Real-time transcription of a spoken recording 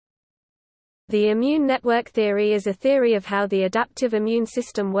The immune network theory is a theory of how the adaptive immune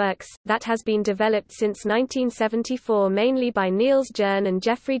system works, that has been developed since 1974 mainly by Niels Jerne and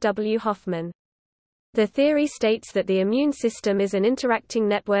Jeffrey W. Hoffman. The theory states that the immune system is an interacting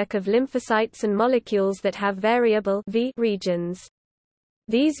network of lymphocytes and molecules that have variable V regions.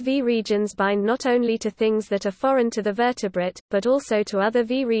 These V regions bind not only to things that are foreign to the vertebrate, but also to other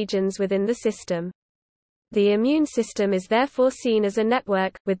V regions within the system. The immune system is therefore seen as a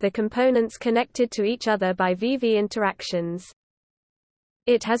network, with the components connected to each other by VV interactions.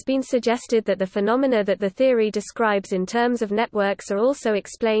 It has been suggested that the phenomena that the theory describes in terms of networks are also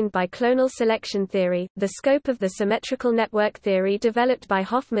explained by clonal selection theory. The scope of the symmetrical network theory developed by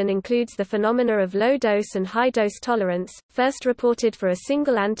Hoffman includes the phenomena of low dose and high dose tolerance, first reported for a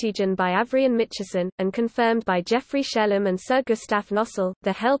single antigen by Avery and Mitchison, and confirmed by Jeffrey Shellam and Sir Gustav Nossel,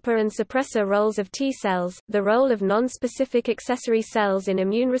 the helper and suppressor roles of T cells, the role of non-specific accessory cells in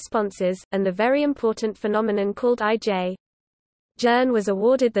immune responses, and the very important phenomenon called IJ. Jerne was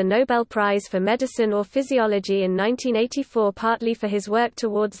awarded the Nobel Prize for Medicine or Physiology in 1984 partly for his work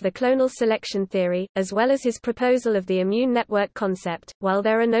towards the clonal selection theory, as well as his proposal of the immune network concept. While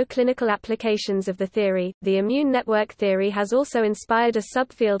there are no clinical applications of the theory, the immune network theory has also inspired a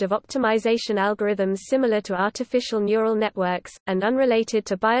subfield of optimization algorithms similar to artificial neural networks, and unrelated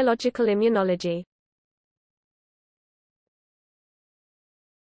to biological immunology.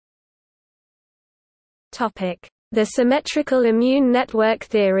 The symmetrical immune network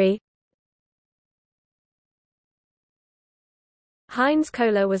theory. Heinz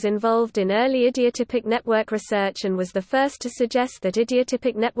Kohler was involved in early idiotypic network research and was the first to suggest that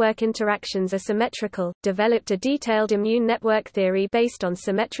idiotypic network interactions are symmetrical, developed a detailed immune network theory based on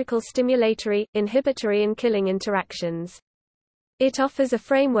symmetrical stimulatory, inhibitory and killing interactions. It offers a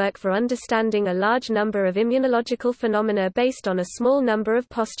framework for understanding a large number of immunological phenomena based on a small number of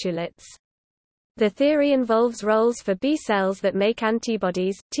postulates. The theory involves roles for B cells that make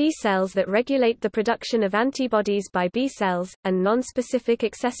antibodies, T cells that regulate the production of antibodies by B cells, and non-specific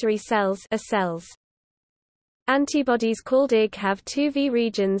accessory cells, A cells. Antibodies called IG have two V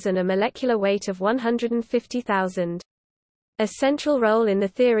regions and a molecular weight of 150,000. A central role in the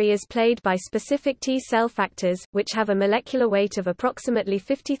theory is played by specific T cell factors, which have a molecular weight of approximately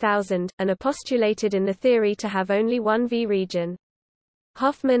 50,000, and are postulated in the theory to have only one V region.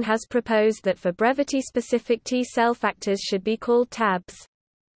 Hoffman has proposed that for brevity specific T cell factors should be called TABs.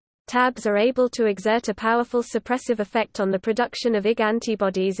 TABs are able to exert a powerful suppressive effect on the production of IG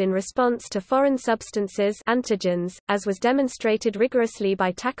antibodies in response to foreign substances antigens, as was demonstrated rigorously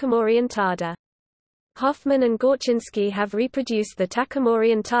by Takamori and Tada. Hoffman and Gorczynski have reproduced the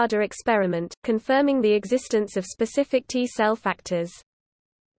Takamori and Tada experiment, confirming the existence of specific T cell factors.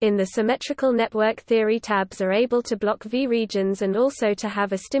 In the symmetrical network theory, TABs are able to block V regions and also to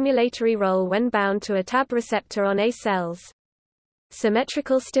have a stimulatory role when bound to a TAB receptor on A cells.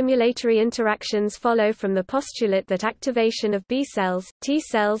 Symmetrical stimulatory interactions follow from the postulate that activation of B cells, T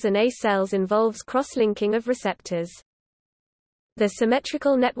cells and A cells involves cross-linking of receptors. The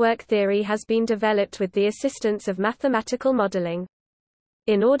symmetrical network theory has been developed with the assistance of mathematical modeling.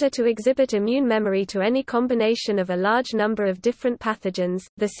 In order to exhibit immune memory to any combination of a large number of different pathogens,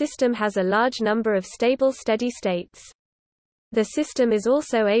 the system has a large number of stable steady states. The system is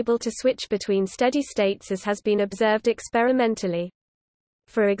also able to switch between steady states as has been observed experimentally.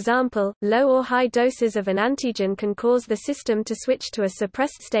 For example, low or high doses of an antigen can cause the system to switch to a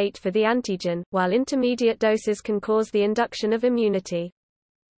suppressed state for the antigen, while intermediate doses can cause the induction of immunity.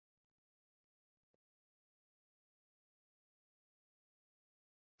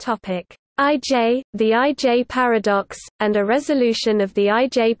 IJ, the IJ paradox, and a resolution of the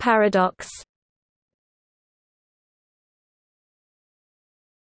IJ paradox.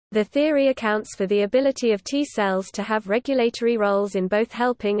 The theory accounts for the ability of T cells to have regulatory roles in both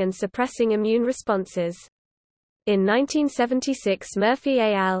helping and suppressing immune responses. In 1976 Murphy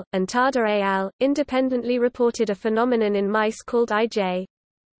et al. And Tada et al. Independently reported a phenomenon in mice called IJ.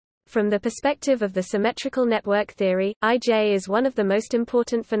 From the perspective of the symmetrical network theory, IJ is one of the most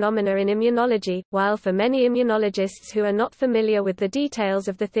important phenomena in immunology, while for many immunologists who are not familiar with the details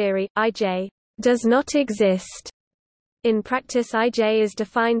of the theory, IJ does not exist. In practice, IJ is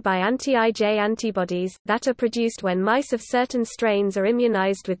defined by anti-IJ antibodies, that are produced when mice of certain strains are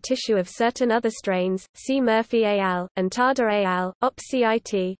immunized with tissue of certain other strains. See Murphy et al. And Tada et al.,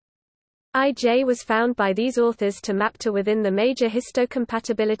 Op.cit. IJ was found by these authors to map to within the major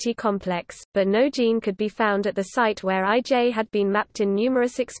histocompatibility complex, but no gene could be found at the site where IJ had been mapped in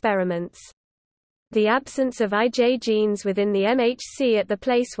numerous experiments. The absence of IJ genes within the MHC at the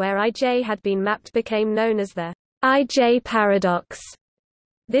place where IJ had been mapped became known as the IJ paradox.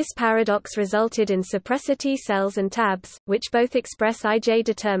 This paradox resulted in suppressor T cells and TABs, which both express IJ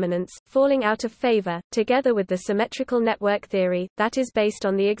determinants, falling out of favor, together with the symmetrical network theory, that is based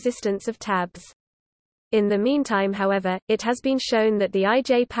on the existence of TABs. In the meantime, however, it has been shown that the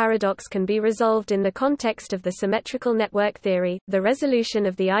IJ paradox can be resolved in the context of the symmetrical network theory. The resolution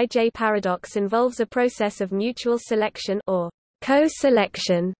of the IJ paradox involves a process of mutual selection, or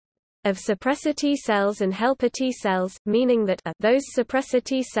co-selection, of suppressor T cells and helper T cells, meaning that those suppressor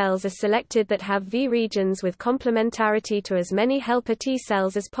T cells are selected that have V regions with complementarity to as many helper T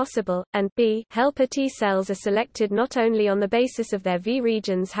cells as possible, and b helper T cells are selected not only on the basis of their V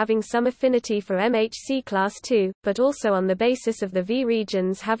regions having some affinity for MHC class II, but also on the basis of the V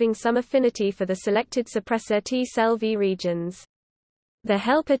regions having some affinity for the selected suppressor T cell V regions. The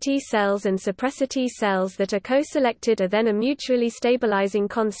helper T cells and suppressor T cells that are co-selected are then a mutually stabilizing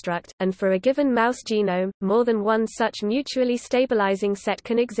construct, and for a given mouse genome, more than one such mutually stabilizing set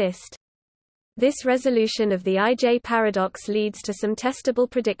can exist. This resolution of the IJ paradox leads to some testable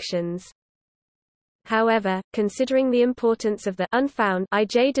predictions. However, considering the importance of the unfound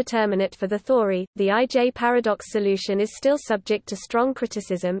IJ determinate for the theory, the IJ paradox solution is still subject to strong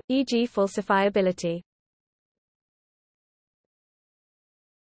criticism, e.g. falsifiability.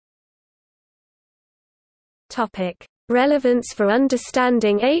 Relevance for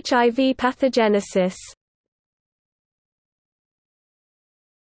understanding HIV pathogenesis.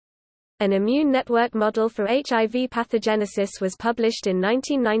 An immune network model for HIV pathogenesis was published in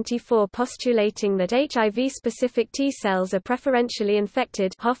 1994 postulating that HIV-specific T cells are preferentially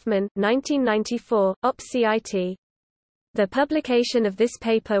infected. Hoffman, 1994, OpCIT. The publication of this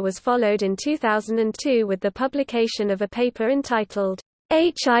paper was followed in 2002 with the publication of a paper entitled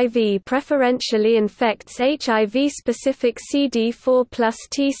HIV preferentially infects HIV-specific CD4+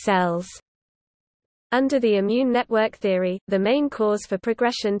 T cells. Under the immune network theory, the main cause for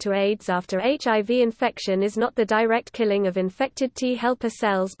progression to AIDS after HIV infection is not the direct killing of infected T helper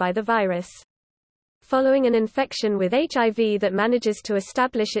cells by the virus. Following an infection with HIV that manages to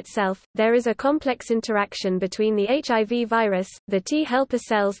establish itself, there is a complex interaction between the HIV virus, the T helper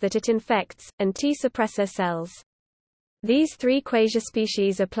cells that it infects, and T suppressor cells. These three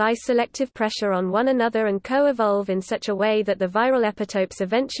quasi-species apply selective pressure on one another and co-evolve in such a way that the viral epitopes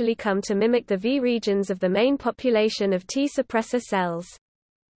eventually come to mimic the V regions of the main population of T suppressor cells.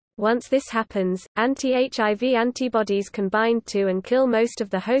 Once this happens, anti-HIV antibodies can bind to and kill most of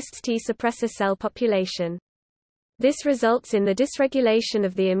the host's T suppressor cell population. This results in the dysregulation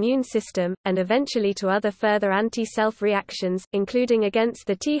of the immune system, and eventually to other further anti-self reactions, including against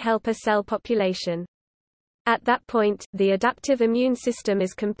the T helper cell population. At that point, the adaptive immune system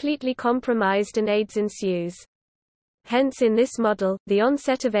is completely compromised and AIDS ensues. Hence in this model, the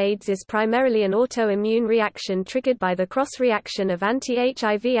onset of AIDS is primarily an autoimmune reaction triggered by the cross-reaction of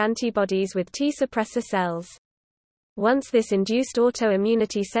anti-HIV antibodies with T suppressor cells. Once this induced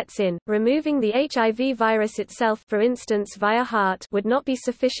autoimmunity sets in, removing the HIV virus itself, for instance via heart, would not be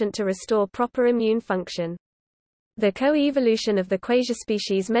sufficient to restore proper immune function. The co-evolution of the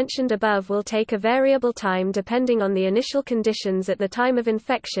quasi-species mentioned above will take a variable time depending on the initial conditions at the time of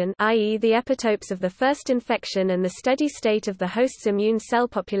infection, i.e. the epitopes of the first infection and the steady state of the host's immune cell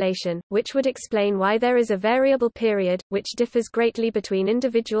population, which would explain why there is a variable period, which differs greatly between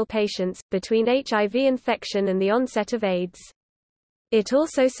individual patients, between HIV infection and the onset of AIDS. It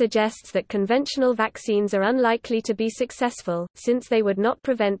also suggests that conventional vaccines are unlikely to be successful, since they would not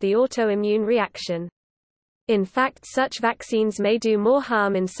prevent the autoimmune reaction. In fact, such vaccines may do more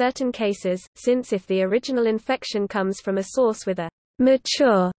harm in certain cases, since if the original infection comes from a source with a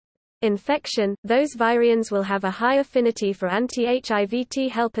mature infection, those virions will have a high affinity for anti-HIV T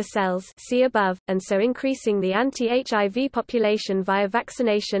helper cells, see above, and so increasing the anti-HIV population via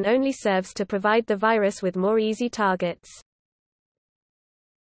vaccination only serves to provide the virus with more easy targets.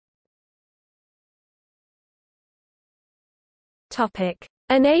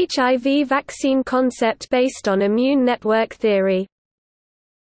 An HIV vaccine concept based on immune network theory.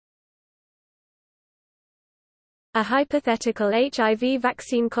 A hypothetical HIV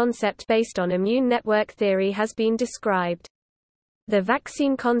vaccine concept based on immune network theory has been described. The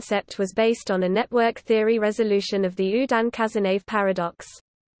vaccine concept was based on a network theory resolution of the Udan-Kazanov paradox.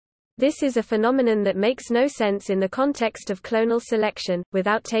 This is a phenomenon that makes no sense in the context of clonal selection,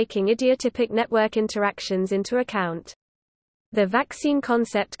 without taking idiotypic network interactions into account. The vaccine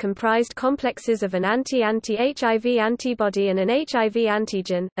concept comprised complexes of an anti-HIV antibody and an HIV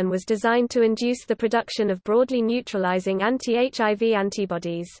antigen, and was designed to induce the production of broadly neutralizing anti-HIV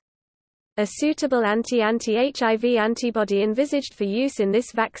antibodies. A suitable anti-HIV antibody envisaged for use in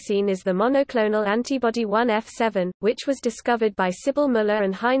this vaccine is the monoclonal antibody 1F7, which was discovered by Sybil Muller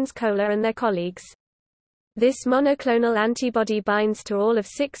and Heinz Kohler and their colleagues. This monoclonal antibody binds to all of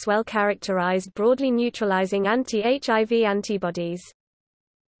 6 well-characterized broadly neutralizing anti-HIV antibodies.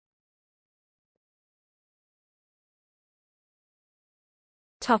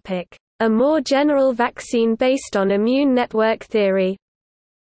 A more general vaccine based on immune network theory.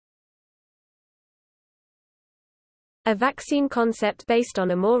 A vaccine concept based on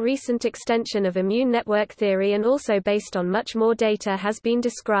a more recent extension of immune network theory and also based on much more data has been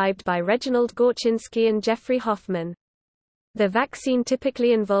described by Reginald Gorczynski and Jeffrey Hoffman. The vaccine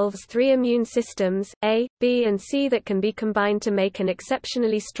typically involves 3 immune systems, A, B and C, that can be combined to make an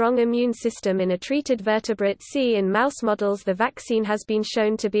exceptionally strong immune system in a treated vertebrate C. In mouse models, the vaccine has been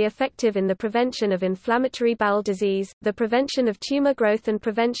shown to be effective in the prevention of inflammatory bowel disease, the prevention of tumor growth and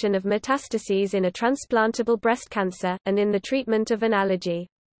prevention of metastases in a transplantable breast cancer, and in the treatment of an allergy.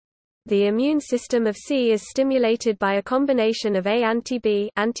 The immune system of C is stimulated by a combination of A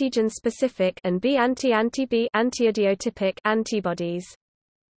anti-B antigen-specific and B anti-B anti-idiotypic antibodies.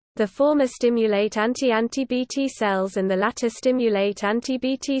 The former stimulate anti-B T cells and the latter stimulate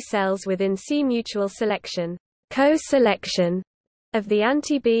anti-B T cells within C. Mutual selection, co-selection, of the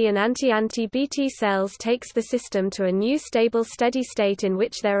anti-B and anti-B T cells takes the system to a new stable steady state in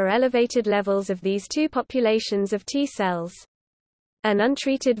which there are elevated levels of these two populations of T cells. An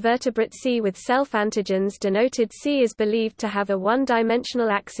untreated vertebrate C with self-antigens denoted C is believed to have a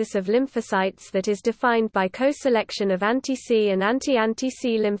one-dimensional axis of lymphocytes that is defined by co-selection of anti-C and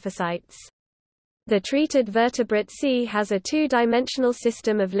anti-C lymphocytes. The treated vertebrate C has a two-dimensional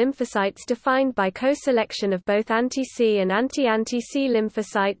system of lymphocytes defined by co-selection of both anti-C and anti-C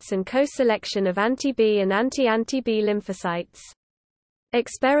lymphocytes and co-selection of anti-B and anti-B lymphocytes.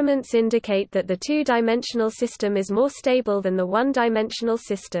 Experiments indicate that the two-dimensional system is more stable than the one-dimensional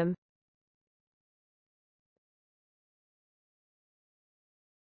system.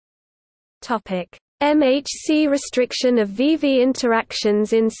 MHC restriction of VV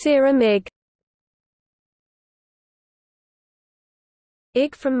interactions in serum IgG.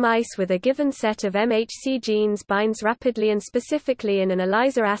 IgG from mice with a given set of MHC genes binds rapidly and specifically in an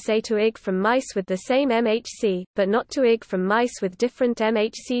ELISA assay to IgG from mice with the same MHC, but not to IgG from mice with different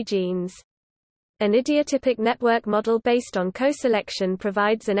MHC genes. An idiotypic network model based on co-selection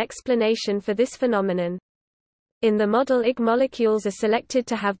provides an explanation for this phenomenon. In the model, IgG molecules are selected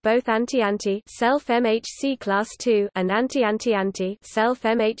to have both anti-anti self-MHC class II and anti-anti-anti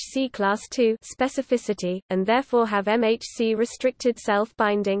self-MHC class II specificity, and therefore have MHC-restricted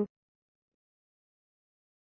self-binding.